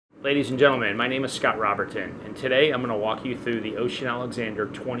Ladies and gentlemen, my name is Scott Robertson, and today I'm going to walk you through the Ocean Alexander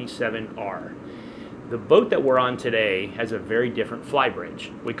 27R. The boat that we're on today has a very different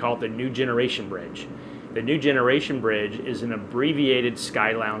flybridge. We call it the New Generation Bridge. The New Generation Bridge is an abbreviated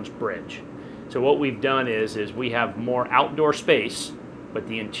skylounge bridge. So what we've done is we have more outdoor space, but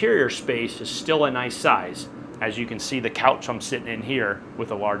the interior space is still a nice size. As you can see, the couch I'm sitting in here with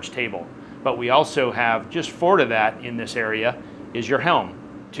a large table. But we also have, just forward of that in this area, is your helm.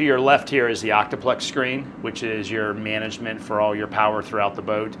 To your left here is the Octoplex screen, which is your management for all your power throughout the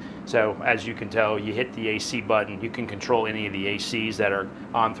boat. So as you can tell, you hit the AC button, you can control any of the ACs that are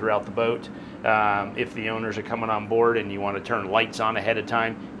on throughout the boat. If the owners are coming on board and you want to turn lights on ahead of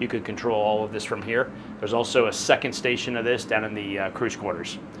time, you could control all of this from here. There's also a second station of this down in the cruise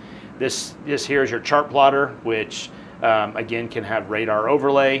quarters. This here is your chart plotter, which again can have radar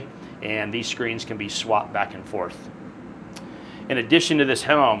overlay, and these screens can be swapped back and forth. In addition to this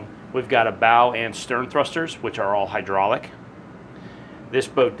helm, we've got a bow and stern thrusters, which are all hydraulic. This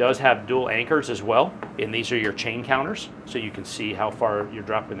boat does have dual anchors as well, and these are your chain counters, so you can see how far you're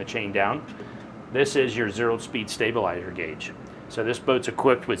dropping the chain down. This is your zero-speed stabilizer gauge. So this boat's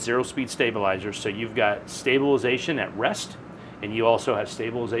equipped with zero-speed stabilizers, so you've got stabilization at rest, and you also have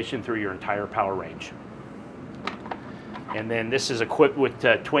stabilization through your entire power range. And then this is equipped with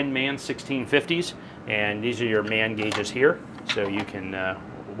twin man 1650s, and these are your man gauges here. So you can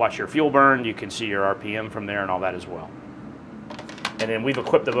watch your fuel burn, you can see your RPM from there and all that as well. And then we've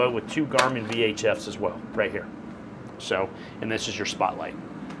equipped the boat with 2 Garmin VHFs as well, right here. So, and this is your spotlight.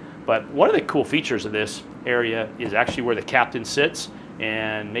 But one of the cool features of this area is actually where the captain sits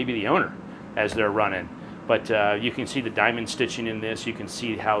and maybe the owner as they're running. But you can see the diamond stitching in this, you can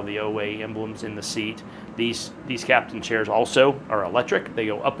see how the OA emblems in the seat. These captain chairs also are electric, they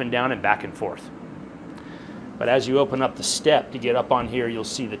go up and down and back and forth. But as you open up the step to get up on here, you'll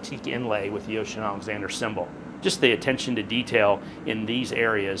see the teak inlay with the Ocean Alexander symbol. Just the attention to detail in these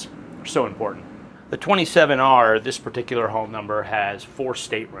areas are so important. The 27R, this particular hull number, has 4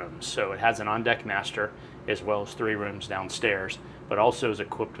 staterooms. So it has an on-deck master as well as 3 rooms downstairs, but also is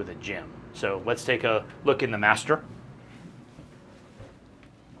equipped with a gym. So let's take a look in the master.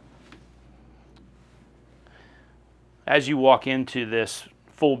 As you walk into this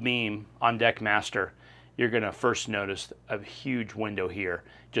full beam on-deck master, you're going to first notice a huge window here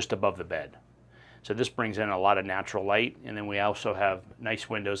just above the bed. So this brings in a lot of natural light, and then we also have nice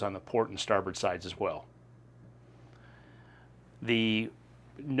windows on the port and starboard sides as well. The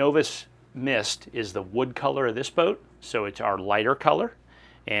Novus Mist is the wood color of this boat, so it's our lighter color,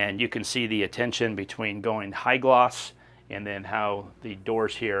 and you can see the attention between going high gloss and then how the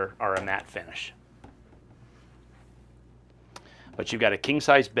doors here are a matte finish. But you've got a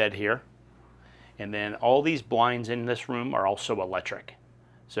king-size bed here. And then all these blinds in this room are also electric.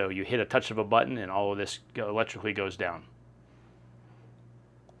 So you hit a touch of a button and all of this electrically goes down.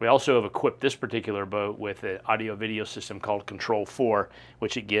 We also have equipped this particular boat with an audio-video system called Control 4,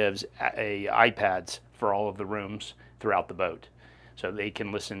 which it gives iPads for all of the rooms throughout the boat. So they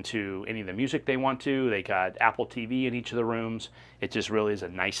can listen to any of the music they want to. They got Apple TV in each of the rooms. It just really is a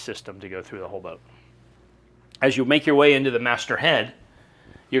nice system to go through the whole boat. As you make your way into the master head,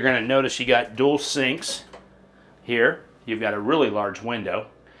 you're going to notice you got dual sinks here. You've got a really large window,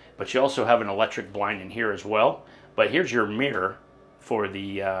 but you also have an electric blind in here as well. But here's your mirror for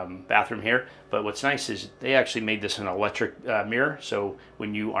the bathroom here. But what's nice is they actually made this an electric mirror, so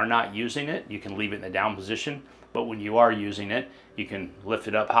when you are not using it, you can leave it in the down position. But when you are using it, you can lift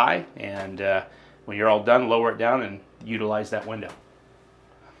it up high, and when you're all done, lower it down and utilize that window.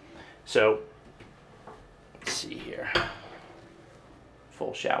 So, let's see here.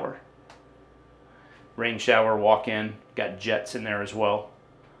 Full shower, rain shower, walk-in, got jets in there as well,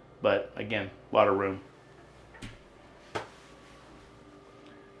 but again, a lot of room.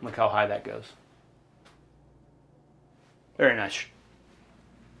 Look how high that goes. Very nice.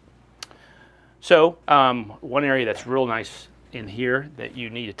 So one area that's real nice in here that you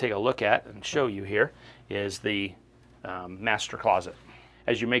need to take a look at and show you here is the master closet.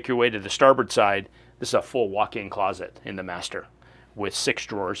 As you make your way to the starboard side, this is a full walk-in closet in the master, with 6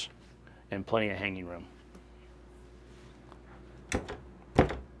 drawers and plenty of hanging room.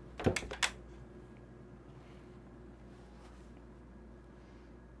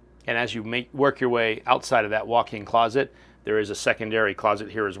 And as you work your way outside of that walk-in closet, there is a secondary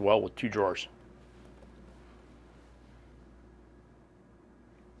closet here as well with 2 drawers.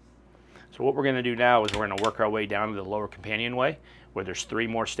 So what we're going to do now is we're going to work our way down to the lower companionway, where there's 3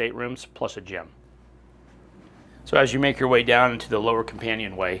 more staterooms plus a gym. So as you make your way down into the lower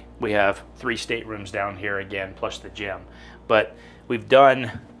companionway, we have 3 staterooms down here again, plus the gym. But we've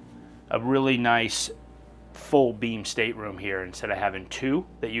done a really nice full beam stateroom here. Instead of having two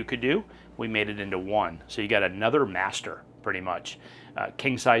that you could do, we made it into one. So you got another master pretty much.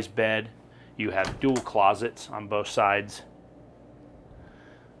 King size bed. You have dual closets on both sides.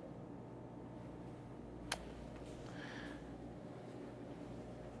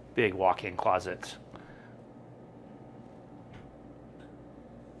 Big walk-in closets.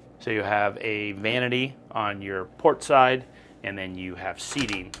 So you have a vanity on your port side, and then you have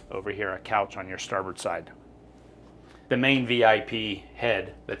seating over here, a couch on your starboard side. The main VIP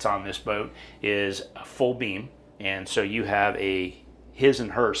head that's on this boat is a full beam, and so you have a his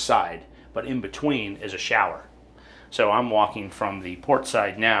and her side, but in between is a shower. So I'm walking from the port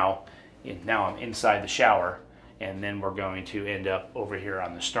side now, and now I'm inside the shower, and then we're going to end up over here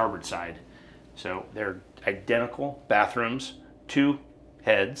on the starboard side. So they're identical bathrooms, two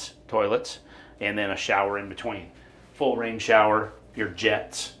heads, toilets, and then a shower in between. Full rain shower, your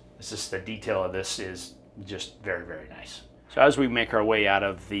jets. This is the detail of this is just very, very nice. So as we make our way out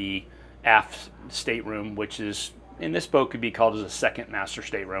of the aft stateroom, which is in this boat could be called as a second master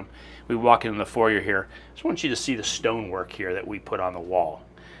stateroom, we walk into the foyer here. I just want you to see the stonework here that we put on the wall.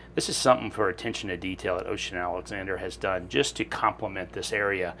 This is something for attention to detail that Ocean Alexander has done just to complement this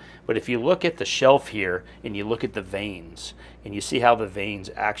area. But if you look at the shelf here and you look at the veins and you see how the veins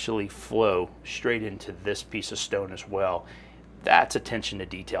actually flow straight into this piece of stone as well, that's attention to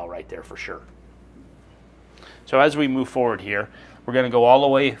detail right there for sure. So as we move forward here, we're going to go all the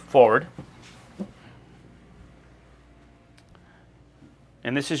way forward.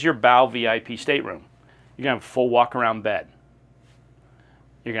 And this is your bow VIP stateroom. You're going to have a full walk-around bed.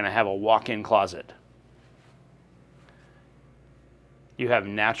 You're going to have a walk-in closet. You have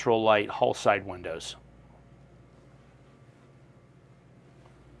natural light hull side windows.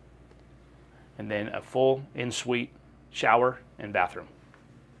 And then a full in-suite shower and bathroom.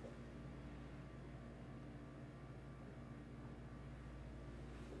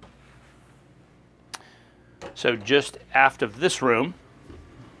 So just aft of this room,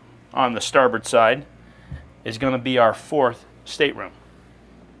 on the starboard side, is going to be our fourth stateroom.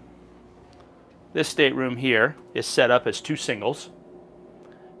 This stateroom here is set up as two singles,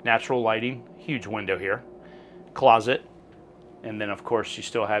 natural lighting, huge window here, closet, and then of course you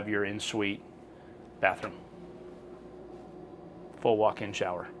still have your in-suite bathroom. Full walk-in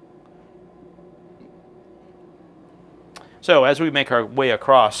shower. So as we make our way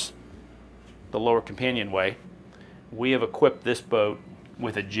across the lower companionway, we have equipped this boat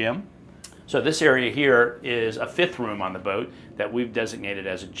with a gym. So this area here is a fifth room on the boat that we've designated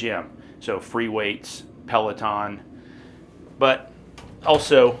as a gym. So free weights, Peloton, but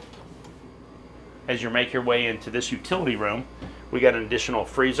also as you make your way into this utility room, we got an additional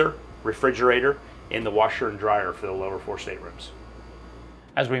freezer, refrigerator, and the washer and dryer for the lower four staterooms.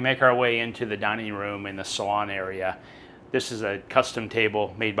 As we make our way into the dining room and the salon area, this is a custom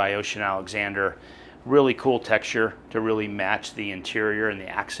table made by Ocean Alexander. Really cool texture to really match the interior and the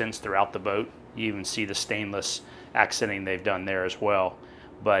accents throughout the boat. You even see the stainless accenting they've done there as well.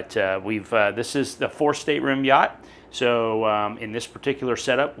 But this is the 4 stateroom yacht. So in this particular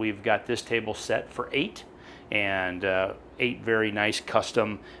setup, we've got this table set for 8, and 8 very nice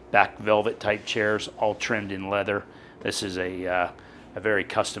custom back velvet type chairs, all trimmed in leather. This is a very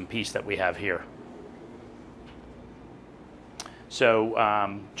custom piece that we have here.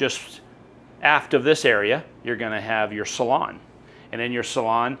 So just aft of this area, you're going to have your salon. And in your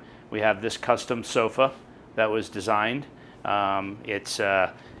salon, we have this custom sofa that was designed. It's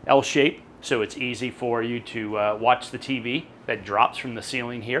L-shaped, so it's easy for you to watch the TV that drops from the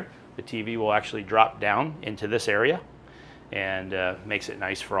ceiling here. The TV will actually drop down into this area and makes it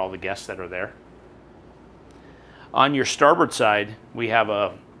nice for all the guests that are there. On your starboard side, we have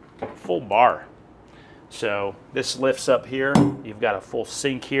a full bar. So this lifts up here. You've got a full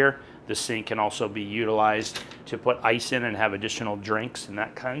sink here. The sink can also be utilized to put ice in and have additional drinks and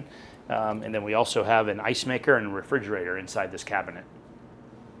that kind. And then we also have an ice maker and a refrigerator inside this cabinet.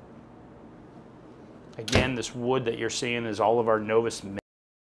 Again, this wood that you're seeing is all of our Novus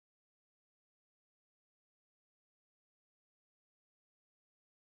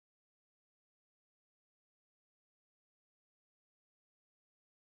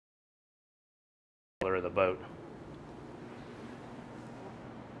of the boat.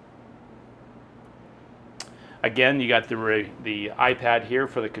 Again, you got the iPad here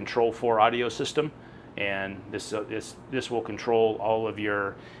for the Control 4 audio system, and this will control all of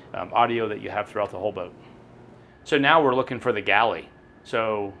your audio that you have throughout the whole boat. So now we're looking for the galley.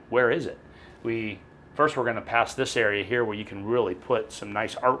 So where is it? First we're going to pass this area here where you can really put some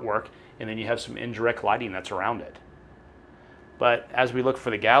nice artwork, and then you have some indirect lighting that's around it. But as we look for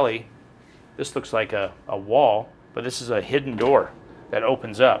the galley, This looks like a wall, but this is a hidden door that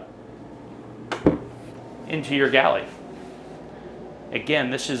opens up into your galley. Again,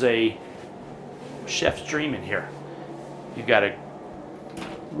 this is a chef's dream in here. You've got a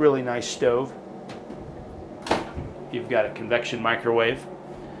really nice stove. You've got a convection microwave.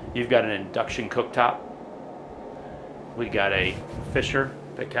 You've got an induction cooktop. We got a Fisher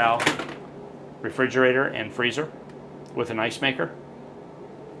Pickel refrigerator and freezer with an ice maker.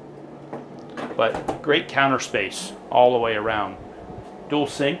 But great counter space all the way around. Dual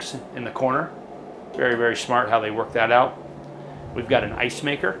sinks in the corner. Very, very smart how they work that out. We've got an ice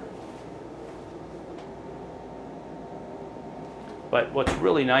maker. But what's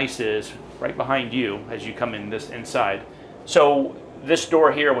really nice is right behind you as you come in this inside. So this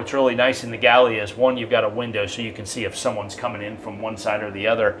door here, what's really nice in the galley is, one, you've got a window so you can see if someone's coming in from one side or the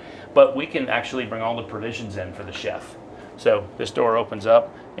other, but we can actually bring all the provisions in for the chef. So this door opens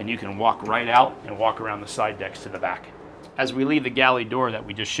up and you can walk right out and walk around the side decks to the back. As we leave the galley door that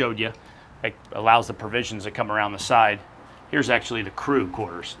we just showed you, it allows the provisions to come around the side. Here's actually the crew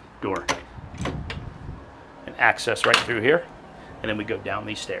quarters door. And access right through here, and then we go down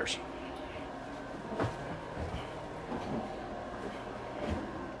these stairs.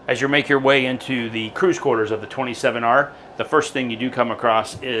 As you make your way into the cruise quarters of the 27R, the first thing you do come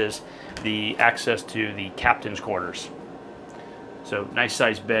across is the access to the captain's quarters. So nice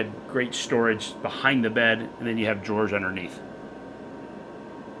sized bed, great storage behind the bed, and then you have drawers underneath.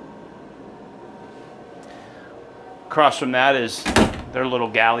 Across from that is their little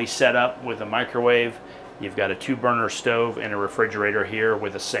galley setup with a microwave. You've got a 2-burner stove and a refrigerator here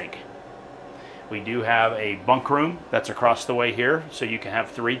with a sink. We do have a bunk room that's across the way here, so you can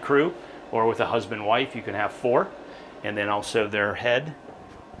have 3 crew, or with a husband and wife you can have 4. And then also their head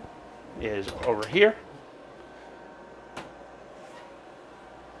is over here.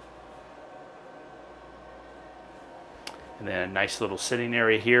 And then a nice little sitting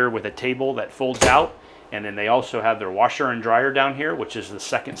area here with a table that folds out. And then they also have their washer and dryer down here, which is the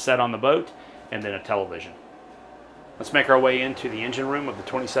second set on the boat, and then a television. Let's make our way into the engine room of the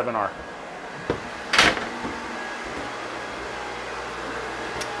 27R.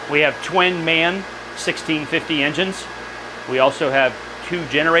 We have twin man 1650 engines. We also have 2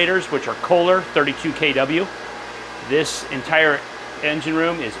 generators, which are Kohler 32 kW. This entire engine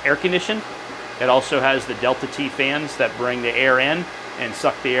room is air conditioned. It also has the Delta T fans that bring the air in and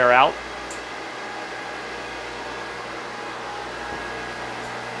suck the air out.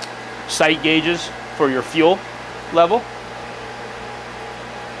 Sight gauges for your fuel level.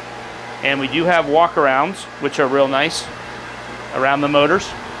 And we do have walkarounds, which are real nice around the motors.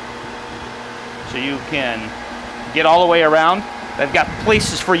 So you can get all the way around. They've got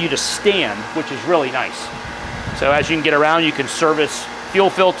places for you to stand, which is really nice. So as you can get around, you can service fuel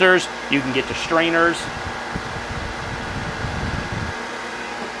filters, you can get to strainers.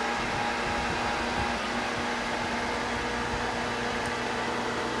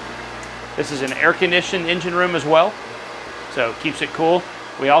 This is an air-conditioned engine room as well, so it keeps it cool.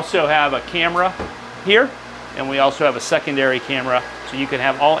 We also have a camera here, and we also have a secondary camera, so you can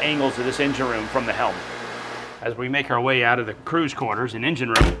have all angles of this engine room from the helm. As we make our way out of the cruise quarters and engine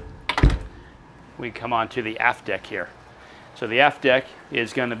room, we come onto the aft deck here. So the aft deck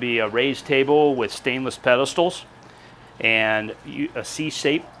is going to be a raised table with stainless pedestals and a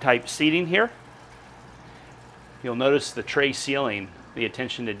C-shaped type seating here. You'll notice the tray ceiling, the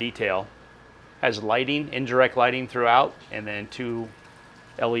attention to detail, has lighting, indirect lighting throughout, and then 2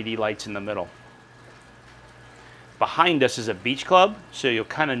 LED lights in the middle. Behind us is a beach club, so you'll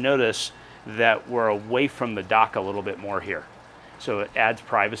kind of notice that we're away from the dock a little bit more here. So it adds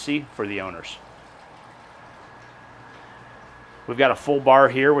privacy for the owners. We've got a full bar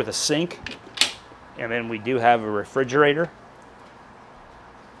here with a sink, and then we do have a refrigerator.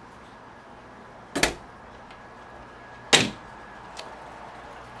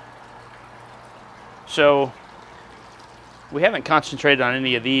 So we haven't concentrated on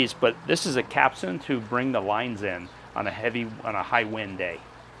any of these, but this is a capstan to bring the lines in on a high wind day.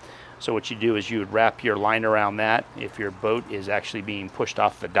 So what you do is you would wrap your line around that if your boat is actually being pushed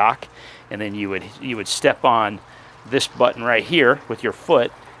off the dock, and then you would step on this button right here with your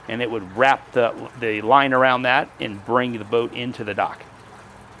foot, and it would wrap the line around that and bring the boat into the dock.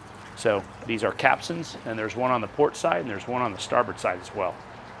 So these are capstans, and there's one on the port side and there's one on the starboard side as well.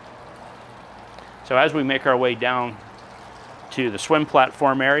 So as we make our way down to the swim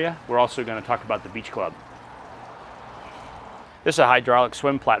platform area, we're also going to talk about the beach club. This is a hydraulic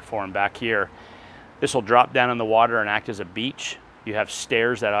swim platform back here. This will drop down in the water and act as a beach. You have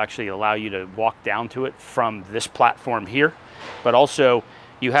stairs that actually allow you to walk down to it from this platform here, but also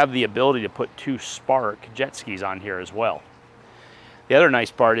you have the ability to put 2 Spark jet skis on here as well. The other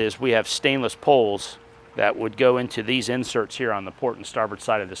nice part is we have stainless poles that would go into these inserts here on the port and starboard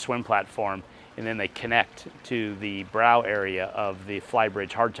side of the swim platform, and then they connect to the brow area of the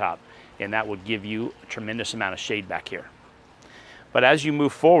flybridge hardtop, and that would give you a tremendous amount of shade back here. But as you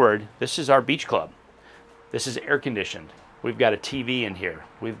move forward, this is our beach club. This is air conditioned. We've got a TV in here.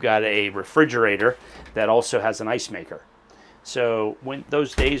 We've got a refrigerator that also has an ice maker. So when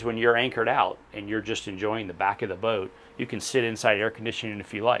those days when you're anchored out and you're just enjoying the back of the boat, you can sit inside air conditioning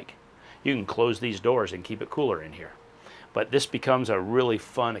if you like. You can close these doors and keep it cooler in here. But this becomes a really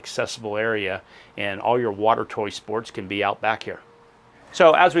fun, accessible area, and all your water toy sports can be out back here.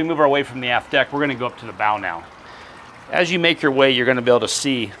 So as we move our way from the aft deck, we're going to go up to the bow now. As you make your way, you're going to be able to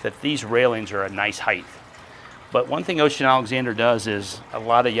see that these railings are a nice height. But one thing Ocean Alexander does is a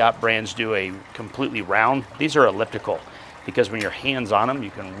lot of yacht brands do a completely round. These are elliptical because when your hand's on them,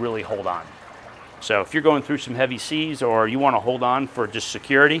 you can really hold on. So if you're going through some heavy seas or you want to hold on for just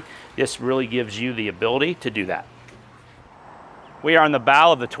security, this really gives you the ability to do that. We are on the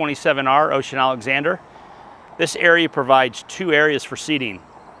bow of the 27R Ocean Alexander. This area provides 2 areas for seating.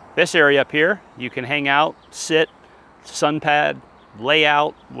 This area up here, you can hang out, sit, sun pad, lay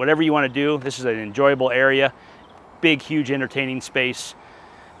out, whatever you want to do. This is an enjoyable area. Big, huge entertaining space.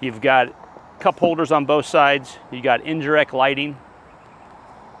 You've got cup holders on both sides. You got indirect lighting.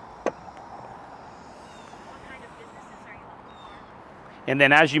 And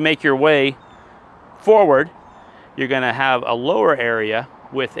then as you make your way forward, you're going to have a lower area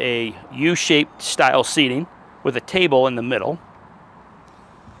with a U-shaped style seating with a table in the middle.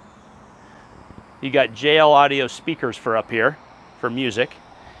 You got JL audio speakers for up here for music.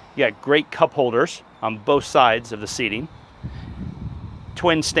 You got great cup holders on both sides of the seating.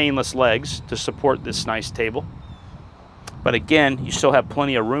 Twin stainless legs to support this nice table. But again, you still have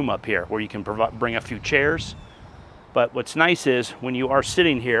plenty of room up here where you can bring a few chairs. But what's nice is when you are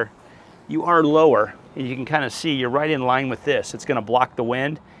sitting here, you are lower, and you can kind of see you're right in line with this. It's going to block the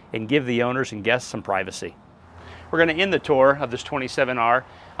wind and give the owners and guests some privacy. We're going to end the tour of this 27R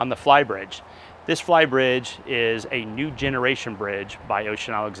on the flybridge. This flybridge is a new generation bridge by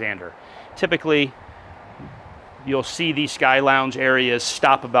Ocean Alexander. Typically, you'll see these sky lounge areas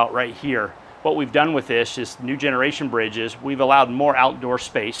stop about right here. What we've done with this is new generation bridges. We've allowed more outdoor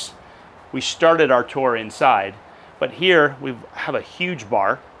space. We started our tour inside, but here we have a huge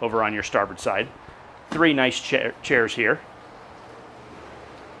bar over on your starboard side. 3 nice chairs here.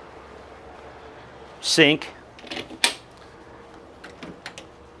 Sink.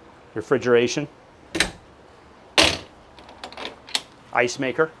 Refrigeration. Ice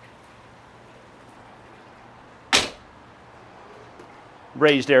maker.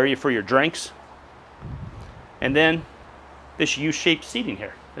 Raised area for your drinks. And then this U-shaped seating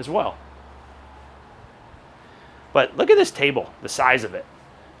here as well. But look at this table, the size of it.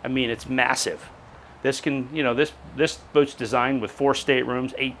 I mean, it's massive. This can, you know, this boat's designed with 4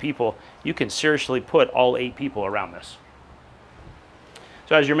 staterooms, 8 people. You can seriously put all 8 people around this.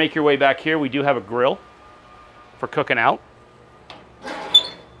 So as you make your way back here, we do have a grill for cooking out.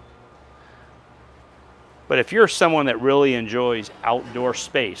 But if you're someone that really enjoys outdoor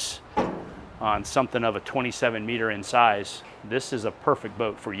space on something of a 27 meter in size, this is a perfect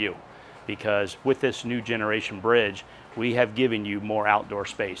boat for you, because with this new generation bridge, we have given you more outdoor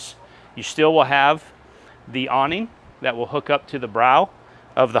space. You still will have the awning that will hook up to the brow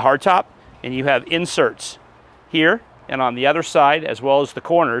of the hardtop, and you have inserts here and on the other side, as well as the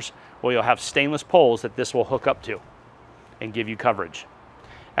corners, where you'll have stainless poles that this will hook up to and give you coverage.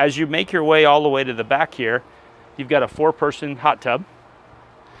 As you make your way all the way to the back here, you've got a 4-person hot tub,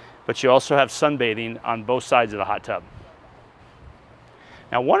 but you also have sunbathing on both sides of the hot tub.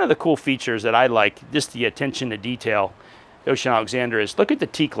 Now, one of the cool features that I like, just the attention to detail, Ocean Alexander, is look at the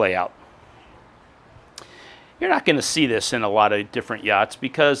teak layout. You're not going to see this in a lot of different yachts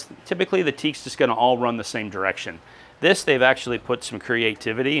because typically the teak's just going to all run the same direction. This, they've actually put some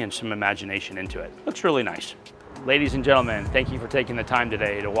creativity and some imagination into it. Looks really nice. Ladies and gentlemen, thank you for taking the time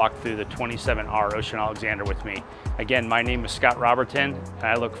today to walk through the 27R Ocean Alexander with me. Again, my name is Scott Robertson, and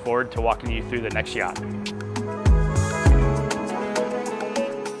I look forward to walking you through the next yacht.